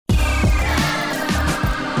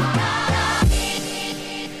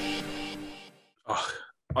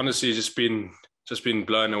honestly just been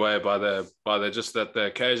blown away by the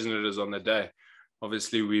occasion it is on the day.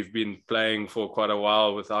 Obviously, we've been playing for quite a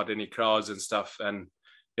while without any crowds and stuff, and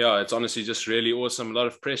yeah, it's honestly just really awesome. A lot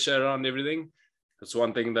of pressure around everything. That's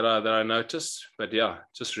one thing that I noticed, but yeah,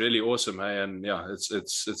 just really awesome, hey, and yeah,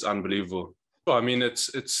 it's unbelievable. Well, I mean, it's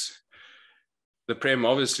the Prem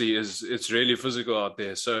obviously it's really physical out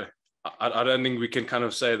there, so I don't think we can kind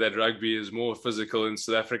of say that rugby is more physical in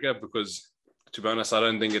South Africa, because to be honest, I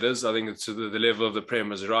don't think it is. I think it's the level of the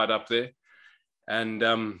Prem is right up there, and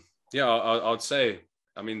yeah, I'd say,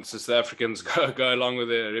 I mean, South Africans go along with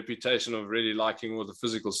their reputation of really liking all the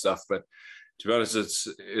physical stuff, but to be honest,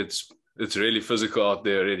 it's really physical out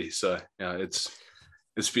there already. So yeah,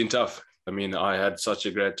 it's been tough. I mean, I had such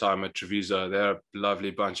a great time at Treviso. They're a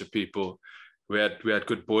lovely bunch of people. We had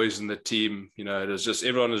good boys in the team. You know, it was just,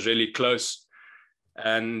 everyone was really close,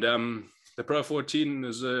 and the Pro 14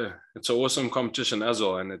 it's an awesome competition as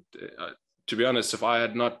well. And to be honest, if I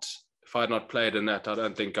had not played in that, I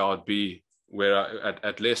don't think I would be where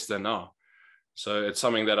at Leicester now. So it's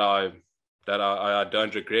something that I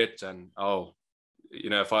don't regret, and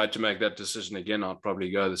if I had to make that decision again, I'd probably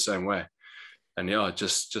go the same way. And yeah,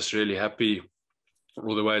 just really happy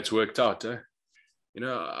all the way it's worked out. You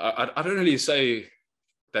know, I don't really say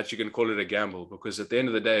that you can call it a gamble, because at the end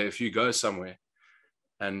of the day, if you go somewhere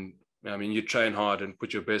and, I mean, you train hard and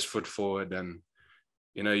put your best foot forward, and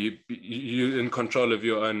you know, you're in control of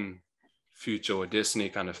your own future or destiny,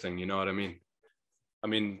 kind of thing. You know what I mean? I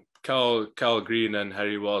mean, Cal Green and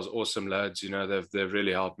Harry Wells, awesome lads. You know, they've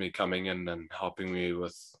really helped me coming in and helping me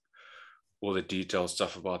with all the detailed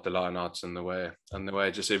stuff about the lineouts and the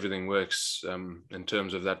way just everything works in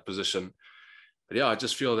terms of that position. But yeah, I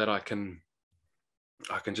just feel that I can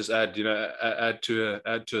just add to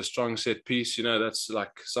a strong set piece. You know, that's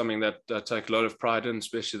like something that I take a lot of pride in,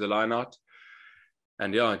 especially the lineout.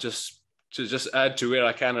 And yeah, just add to where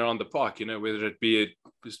I can around the park, you know, whether it be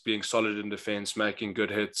just being solid in defense, making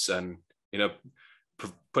good hits, and, you know,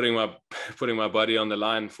 putting my body on the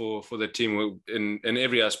line for the team in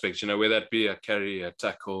every aspect, you know, whether that be a carry, a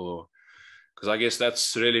tackle, because I guess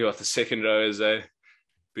that's really what the second row is.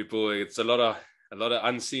 People, it's a lot of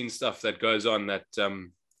unseen stuff that goes on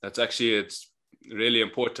that's actually, it's really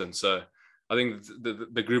important. So I think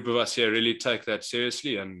the group of us here really take that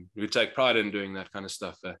seriously, and we take pride in doing that kind of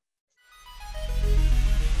stuff.